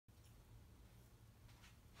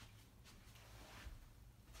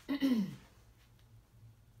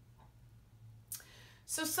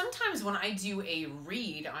So sometimes when I do a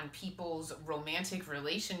read on people's romantic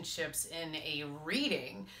relationships in a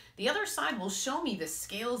reading, the other side will show me the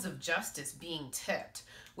scales of justice being tipped,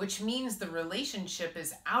 which means the relationship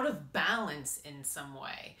is out of balance in some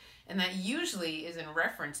way. And that usually is in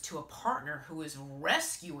reference to a partner who is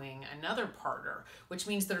rescuing another partner, which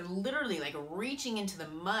means they're literally like reaching into the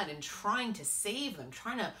mud and trying to save them,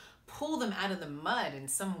 trying to pull them out of the mud in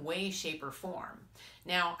some way, shape, or form.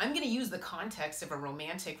 Now, I'm going to use the context of a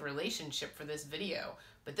romantic relationship for this video,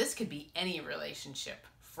 but this could be any relationship.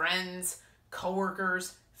 Friends,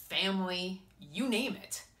 coworkers, family, you name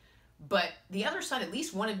it. But the other side at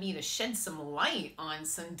least wanted me to shed some light on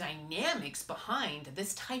some dynamics behind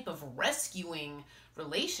this type of rescuing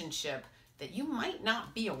relationship that you might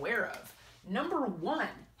not be aware of. Number one,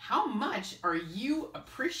 how much are you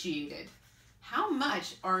appreciated? How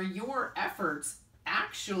much are your efforts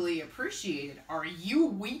actually appreciated? Are you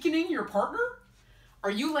weakening your partner?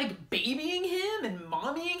 Are you like babying him and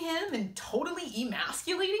mommying him and totally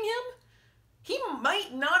emasculating him? He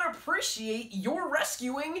might not appreciate your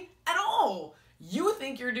rescuing at all. You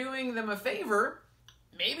think you're doing them a favor.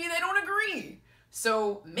 Maybe they don't agree.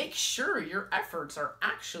 So make sure your efforts are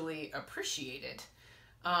actually appreciated.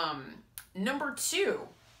 Number two,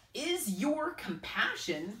 is your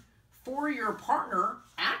compassion for your partner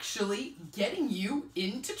actually getting you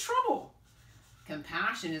into trouble?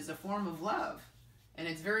 Compassion is a form of love, and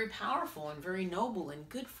it's very powerful and very noble and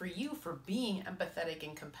good for you for being empathetic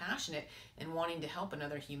and compassionate and wanting to help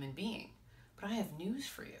another human being. But I have news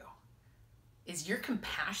for you. Is your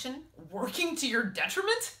compassion working to your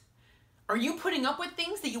detriment? Are you putting up with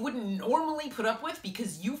things that you wouldn't normally put up with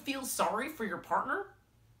because you feel sorry for your partner?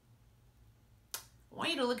 I want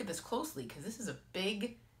you to look at this closely because this is a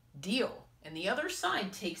big deal, and the other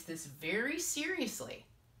side takes this very seriously.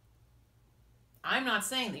 I'm not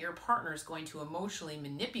saying that your partner is going to emotionally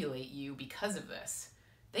manipulate you because of this.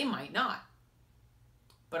 They might not.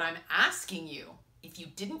 But I'm asking you, if you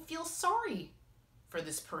didn't feel sorry for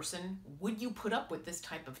this person, would you put up with this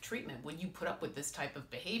type of treatment? Would you put up with this type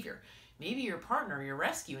of behavior? Maybe your partner, you're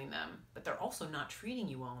rescuing them, but they're also not treating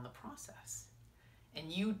you well in the process.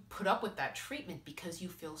 And you put up with that treatment because you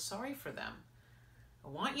feel sorry for them. I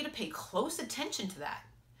want you to pay close attention to that,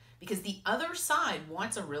 because the other side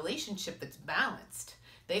wants a relationship that's balanced.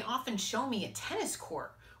 They often show me a tennis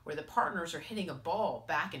court where the partners are hitting a ball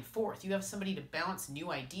back and forth. You have somebody to bounce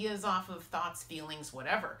new ideas off of, thoughts, feelings,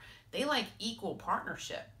 whatever. They like equal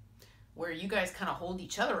partnership where you guys kind of hold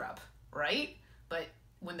each other up, right? But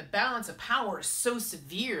when the balance of power is so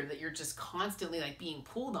severe that you're just constantly like being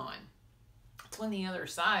pulled on, it's when the other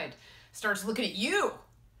side starts looking at you,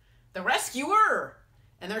 the rescuer,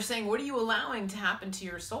 and they're saying, what are you allowing to happen to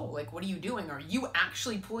your soul? Like, what are you doing? Are you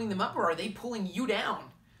actually pulling them up, or are they pulling you down?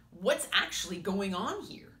 What's actually going on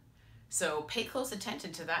here? So pay close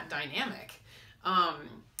attention to that dynamic.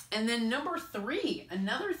 And then number three,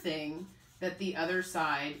 another thing that the other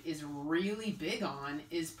side is really big on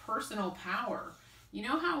is personal power. You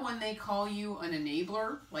know how when they call you an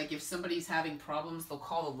enabler, like if somebody's having problems, they'll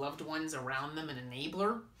call the loved ones around them an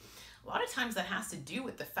enabler? A lot of times that has to do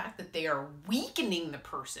with the fact that they are weakening the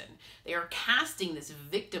person. They are casting this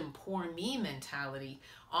victim, poor me mentality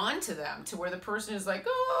onto them to where the person is like,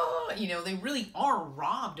 oh, you know, they really are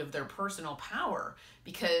robbed of their personal power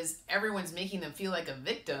because everyone's making them feel like a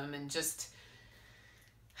victim and just,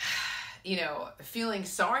 you know, feeling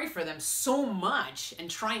sorry for them so much and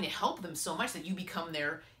trying to help them so much that you become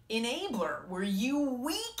their enabler, where you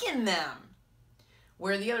weaken them.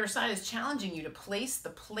 Where the other side is challenging you to place the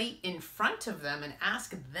plate in front of them and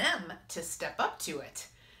ask them to step up to it,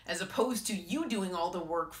 as opposed to you doing all the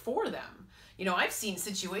work for them. You know, I've seen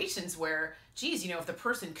situations where, geez, you know, if the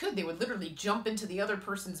person could, they would literally jump into the other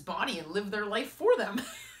person's body and live their life for them.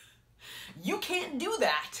 You can't do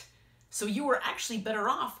that. So you are actually better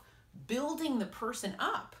off building the person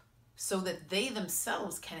up so that they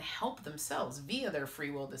themselves can help themselves via their free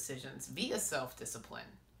will decisions, via self-discipline.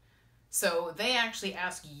 So they actually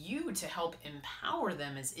ask you to help empower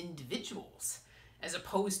them as individuals, as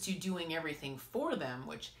opposed to doing everything for them,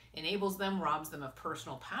 which enables them, robs them of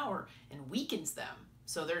personal power, and weakens them.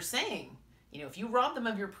 So they're saying, you know, if you rob them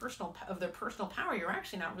of their personal power, you're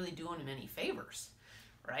actually not really doing them any favors,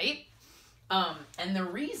 right? And the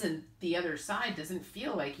reason the other side doesn't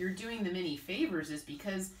feel like you're doing them any favors is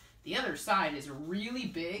because the other side is really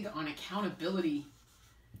big on accountability.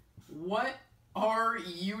 What are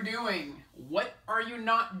you doing? What are you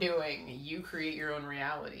not doing? You create your own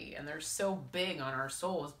reality, and they're so big on our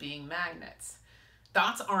souls being magnets.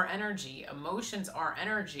 Thoughts are energy, emotions are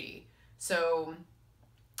energy. So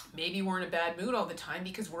Maybe we're in a bad mood all the time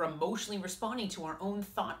because we're emotionally responding to our own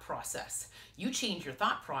thought process. You change your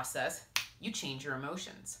thought process, you change your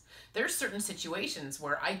emotions. There's certain situations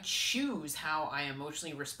where I choose how I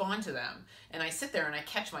emotionally respond to them. And I sit there and I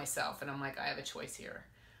catch myself and I'm like, I have a choice here.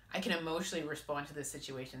 I can emotionally respond to this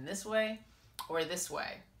situation this way or this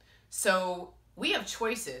way. So we have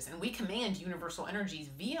choices and we command universal energies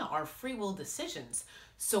via our free will decisions.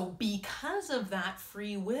 So because of that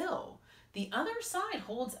free will, the other side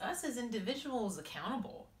holds us as individuals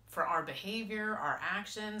accountable for our behavior, our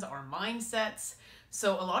actions, our mindsets.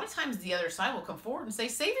 So a lot of times the other side will come forward and say,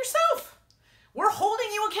 save yourself. We're holding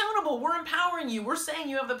you accountable. We're empowering you. We're saying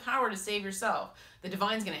you have the power to save yourself. The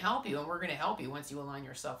divine's going to help you, and we're going to help you once you align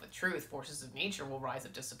yourself with truth. Forces of nature will rise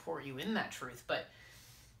up to support you in that truth, but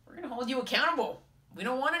we're going to hold you accountable. We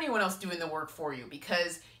don't want anyone else doing the work for you,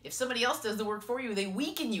 because if somebody else does the work for you, they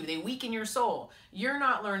weaken you. They weaken your soul. You're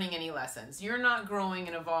not learning any lessons. You're not growing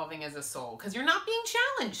and evolving as a soul because you're not being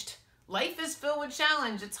challenged. Life is filled with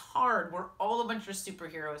challenge. It's hard. We're all a bunch of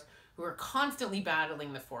superheroes who are constantly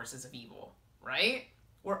battling the forces of evil, right?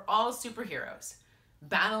 We're all superheroes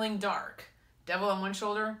battling dark. Devil on one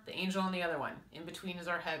shoulder, the angel on the other one. In between is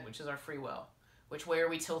our head, which is our free will. Which way are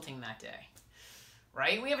we tilting that day?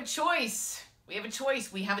 Right? We have a choice. We have a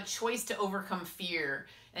choice. We have a choice to overcome fear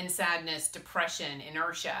and sadness, depression,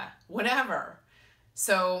 inertia, whatever.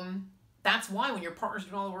 So that's why when your partner's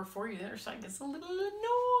doing all the work for you, the other side gets a little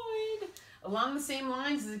annoyed. Along the same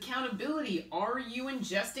lines as accountability, are you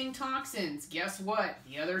ingesting toxins? Guess what?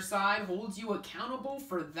 The other side holds you accountable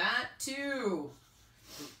for that too.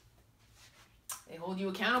 They hold you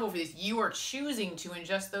accountable for this. You are choosing to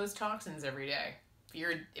ingest those toxins every day.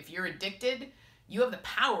 If you're addicted, you have the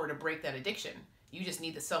power to break that addiction. You just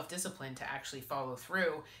need the self-discipline to actually follow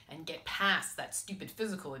through and get past that stupid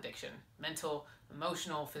physical addiction. Mental,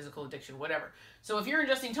 emotional, physical addiction, whatever. So if you're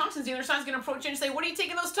ingesting toxins, the other side's going to approach you and say, what are you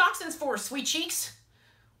taking those toxins for, sweet cheeks?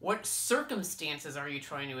 What circumstances are you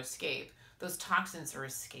trying to escape? Those toxins are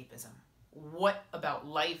escapism. What about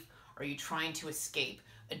life are you trying to escape?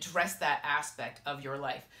 Address that aspect of your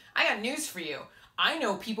life. I got news for you. I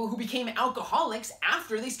know people who became alcoholics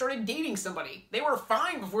after they started dating somebody. They were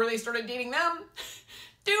fine before they started dating them.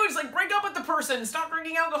 Dudes, like, break up with the person. Stop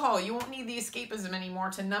drinking alcohol. You won't need the escapism anymore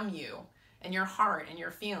to numb you and your heart and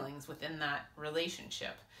your feelings within that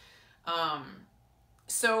relationship.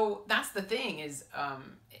 So that's the thing is,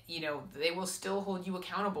 they will still hold you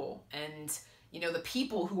accountable. And, the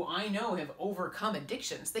people who I know have overcome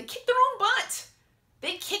addictions, they kick their own butt.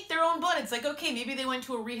 They kicked their own butt. It's like, okay, maybe they went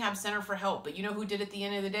to a rehab center for help, but you know who did at the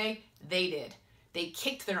end of the day? They did. They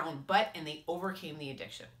kicked their own butt and they overcame the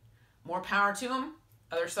addiction. More power to them.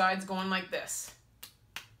 Other side's going like this.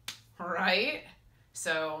 Right?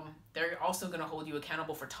 So they're also going to hold you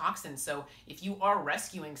accountable for toxins. So if you are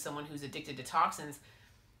rescuing someone who's addicted to toxins,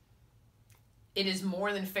 it is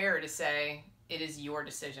more than fair to say it is your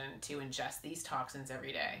decision to ingest these toxins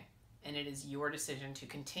every day. And it is your decision to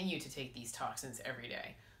continue to take these toxins every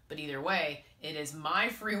day. But either way, it is my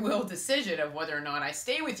free will decision of whether or not I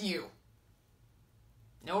stay with you.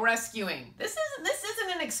 No rescuing. This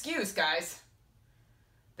isn't an excuse, guys.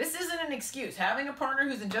 This isn't an excuse. Having a partner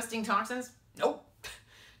who's ingesting toxins? Nope.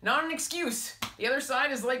 Not an excuse. The other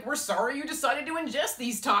side is like, we're sorry you decided to ingest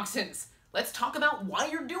these toxins. Let's talk about why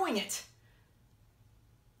you're doing it.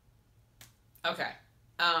 Okay.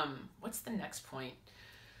 What's the next point?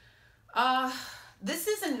 This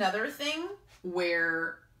is another thing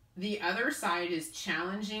where the other side is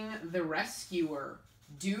challenging the rescuer.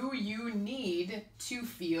 Do you need to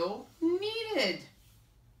feel needed?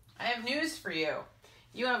 I have news for you.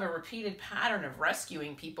 You have a repeated pattern of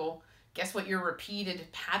rescuing people. Guess what your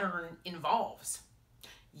repeated pattern involves?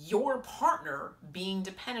 Your partner being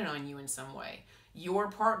dependent on you in some way.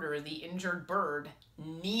 Your partner, the injured bird,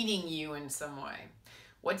 needing you in some way.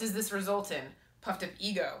 What does this result in? Puffed up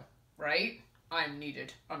ego. Right? I'm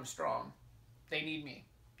needed. I'm strong. They need me.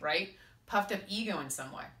 Right? Puffed up ego in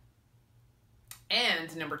some way.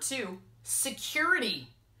 And number 2, security.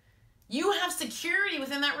 You have security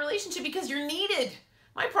within that relationship because you're needed.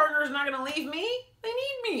 My partner is not going to leave me. They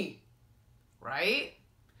need me. Right?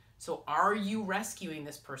 So are you rescuing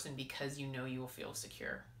this person because you know you will feel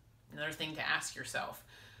secure? Another thing to ask yourself.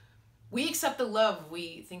 We accept the love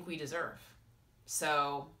we think we deserve.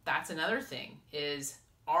 So that's another thing is,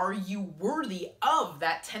 are you worthy of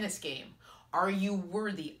that tennis game? Are you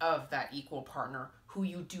worthy of that equal partner who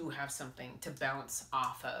you do have something to bounce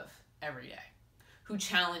off of every day? Who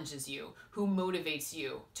challenges you, who motivates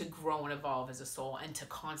you to grow and evolve as a soul and to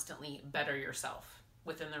constantly better yourself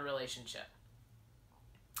within the relationship?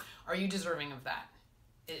 Are you deserving of that?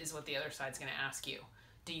 Is what the other side's going to ask you.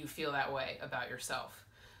 do you feel that way about yourself?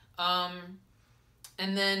 And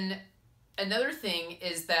then another thing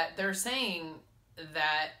is that they're saying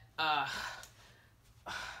that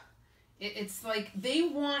it's like they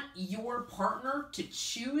want your partner to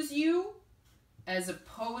choose you as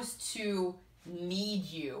opposed to need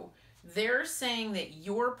you. They're saying that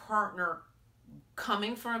your partner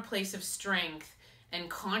coming from a place of strength and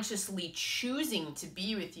consciously choosing to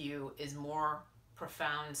be with you is more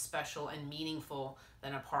profound, special, and meaningful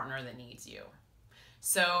than a partner that needs you.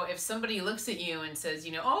 So if somebody looks at you and says,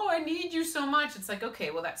 you know, oh, I need you so much, it's like, okay,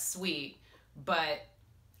 well, that's sweet, but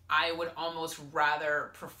I would almost rather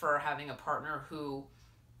prefer having a partner who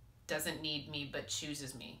doesn't need me but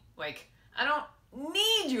chooses me. Like, I don't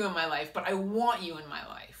need you in my life, but I want you in my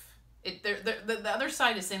life. The other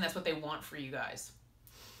side is saying that's what they want for you guys.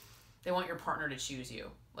 They want your partner to choose you.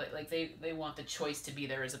 Like they want the choice to be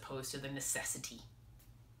there as opposed to the necessity.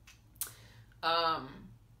 And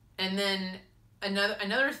then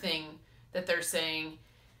another thing that they're saying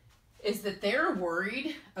is that they're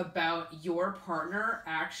worried about your partner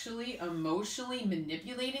actually emotionally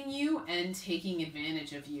manipulating you and taking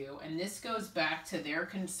advantage of you. And this goes back to their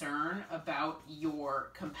concern about your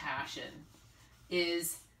compassion.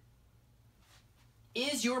 Is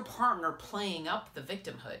your partner playing up the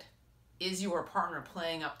victimhood? Is your partner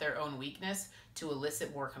playing up their own weakness to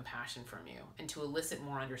elicit more compassion from you and to elicit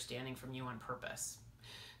more understanding from you on purpose?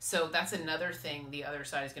 So that's another thing the other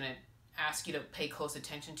side is going to ask you to pay close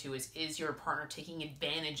attention to is your partner taking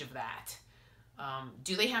advantage of that?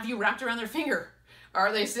 Do they have you wrapped around their finger?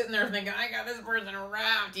 Are they sitting there thinking, I got this person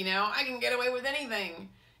wrapped, you know, I can get away with anything.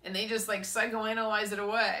 And they just like psychoanalyze it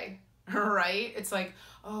away, right? It's like,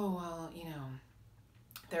 oh, well, you know,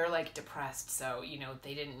 they're like depressed, so, you know,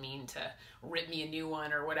 they didn't mean to rip me a new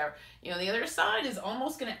one or whatever. You know, the other side is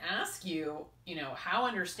almost going to ask you, you know, how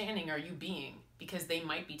understanding are you being? Because they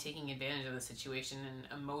might be taking advantage of the situation and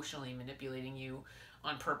emotionally manipulating you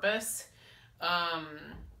on purpose.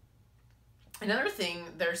 Another thing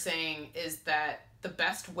they're saying is that the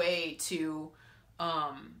best way to,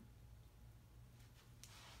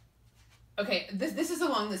 this is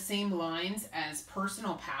along the same lines as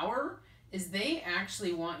personal power, is they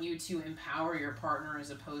actually want you to empower your partner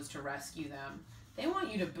as opposed to rescue them. They want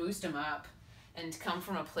you to boost them up and come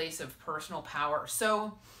from a place of personal power.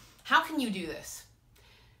 So how can you do this?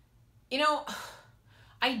 You know,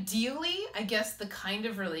 ideally, I guess the kind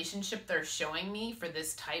of relationship they're showing me for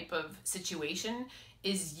this type of situation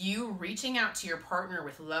is you reaching out to your partner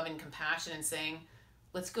with love and compassion and saying,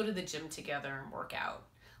 let's go to the gym together and work out.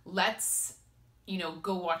 Let's, you know,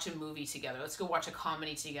 go watch a movie together. Let's go watch a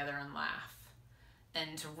comedy together and laugh.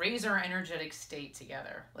 And to raise our energetic state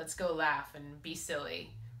together. Let's go laugh and be silly.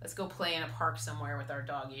 Let's go play in a park somewhere with our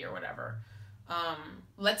doggy or whatever.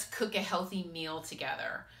 Let's cook a healthy meal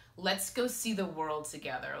together. Let's go see the world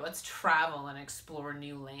together. Let's travel and explore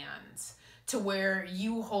new lands, to where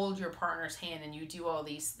you hold your partner's hand and you do all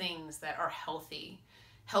these things that are healthy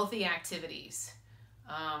activities.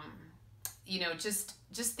 You know, just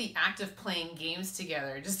the act of playing games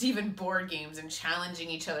together, just even board games and challenging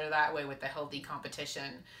each other that way with the healthy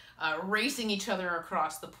competition, racing each other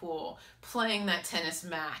across the pool, playing that tennis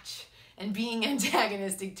match, and being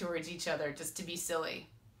antagonistic towards each other just to be silly.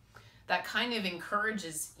 That kind of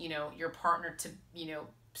encourages, you know, your partner to, you know,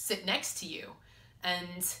 sit next to you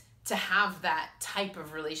and to have that type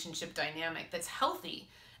of relationship dynamic that's healthy,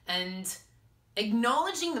 and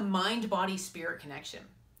acknowledging the mind-body-spirit connection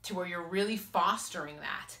to where you're really fostering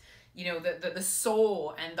that, you know, the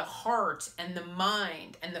soul and the heart and the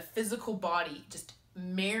mind and the physical body, just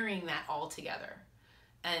marrying that all together.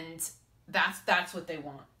 And that's what they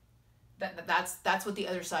want. That's what the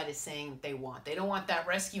other side is saying they want. They don't want that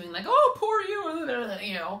rescuing, like, oh, poor you,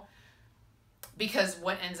 you know, because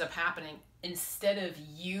what ends up happening, instead of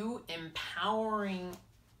you empowering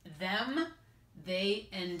them, they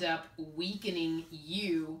end up weakening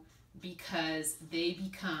you because they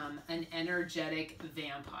become an energetic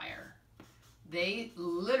vampire. They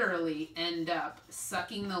literally end up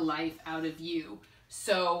sucking the life out of you.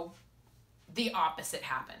 So the opposite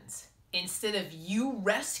happens. Instead of you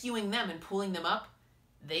rescuing them and pulling them up,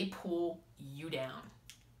 they pull you down.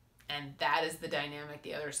 And that is the dynamic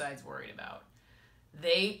the other side's worried about.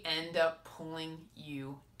 They end up pulling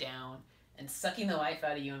you down and sucking the life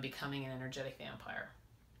out of you and becoming an energetic vampire.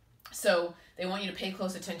 So they want you to pay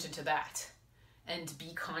close attention to that and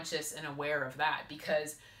be conscious and aware of that,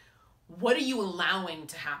 because what are you allowing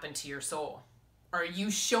to happen to your soul? Are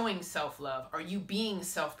you showing self-love? Are you being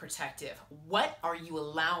self-protective? What are you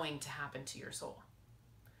allowing to happen to your soul?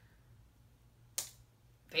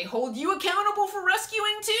 They hold you accountable for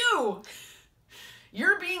rescuing too.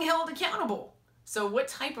 You're being held accountable. So what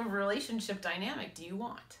type of relationship dynamic do you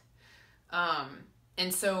want?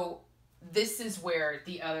 And so this is where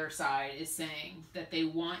the other side is saying that they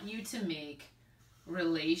want you to make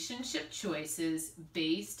relationship choices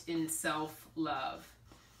based in self-love.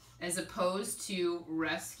 As opposed to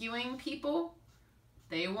rescuing people,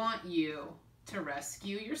 they want you to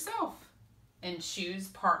rescue yourself and choose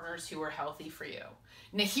partners who are healthy for you.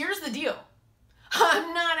 Now here's the deal.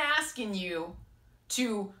 I'm not asking you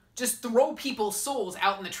to just throw people's souls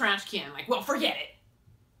out in the trash can. Like, well, forget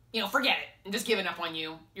it. Forget it. And just giving up on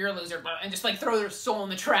you. You're a loser. And just like throw their soul in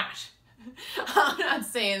the trash. I'm not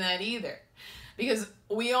saying that either. Because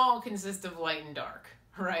we all consist of light and dark,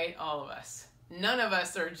 right? All of us. None of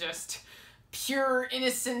us are just pure,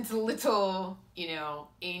 innocent little,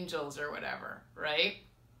 angels or whatever, right?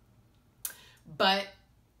 But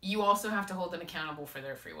you also have to hold them accountable for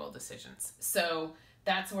their free will decisions. So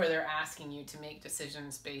that's where they're asking you to make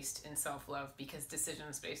decisions based in self-love, because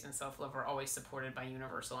decisions based in self-love are always supported by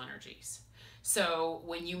universal energies. So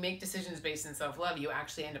when you make decisions based in self-love, you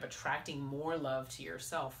actually end up attracting more love to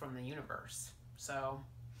yourself from the universe. So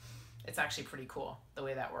it's actually pretty cool the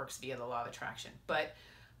way that works via the law of attraction. But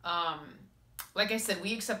like I said,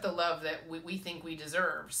 we accept the love that we think we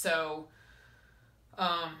deserve. So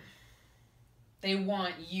they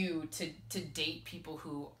want you to date people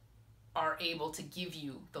who are able to give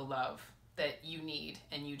you the love that you need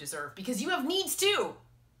and you deserve, because you have needs too.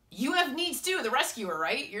 You have needs too, the rescuer,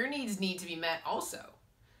 right? Your needs need to be met also.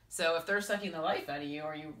 So if they're sucking the life out of you,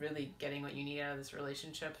 are you really getting what you need out of this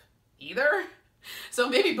relationship either? So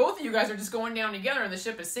maybe both of you guys are just going down together and the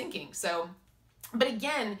ship is sinking. So, but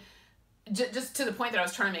again, just to the point that I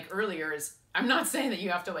was trying to make earlier is, I'm not saying that you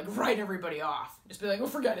have to like write everybody off. Just be like, oh,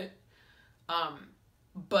 forget it.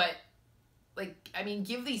 But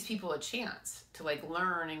give these people a chance to like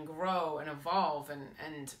learn and grow and evolve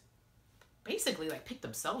and basically like pick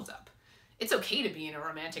themselves up. It's okay to be in a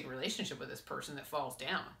romantic relationship with this person that falls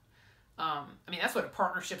down. That's what a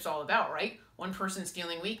partnership's all about, right? One person's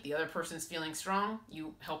feeling weak, the other person's feeling strong,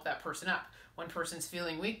 you help that person up. One person's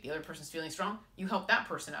feeling weak, the other person's feeling strong, you help that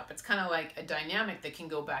person up. It's kind of like a dynamic that can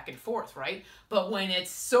go back and forth, right? But when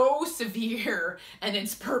it's so severe and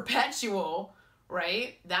it's perpetual,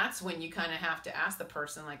 right? That's when you kind of have to ask the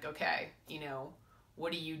person like, okay,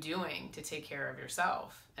 what are you doing to take care of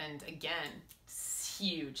yourself? And again, it's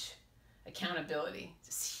huge. Accountability.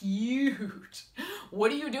 It's huge.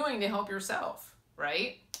 What are you doing to help yourself,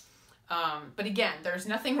 right? But again, there's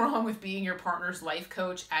nothing wrong with being your partner's life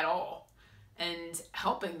coach at all and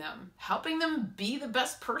helping them be the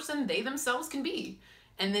best person they themselves can be.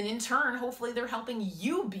 And then in turn, hopefully they're helping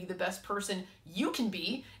you be the best person you can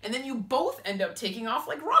be. And then you both end up taking off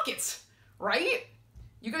like rockets, right?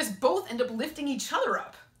 You guys both end up lifting each other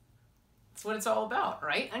up. That's what it's all about,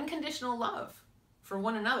 right? Unconditional love for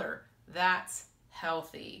one another. That's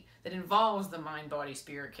healthy. That involves the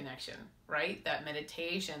mind-body-spirit connection, right? That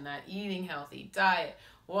meditation, that eating healthy, diet,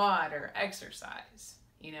 water, exercise,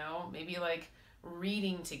 maybe like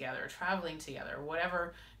reading together, traveling together,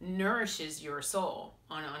 whatever nourishes your soul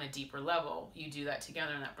on a deeper level. You do that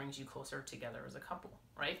together and that brings you closer together as a couple,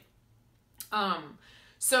 right?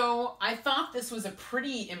 So I thought this was a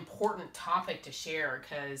pretty important topic to share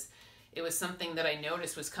because it was something that I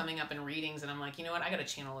noticed was coming up in readings, and I'm like, you know what, I got to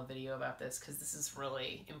channel a video about this because this is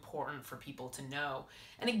really important for people to know.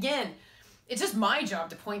 And again, it's just my job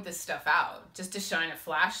to point this stuff out, just to shine a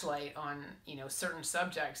flashlight on, certain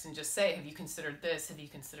subjects and just say, have you considered this? Have you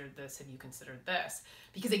considered this? Have you considered this?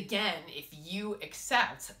 Because again, if you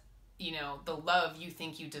accept, the love you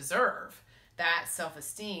think you deserve, that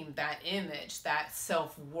self-esteem, that image, that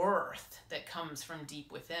self-worth that comes from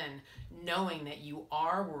deep within, knowing that you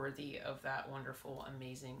are worthy of that wonderful,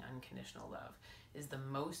 amazing, unconditional love is the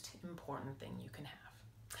most important thing you can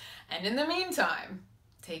have. And in the meantime,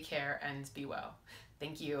 take care and be well.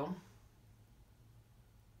 Thank you.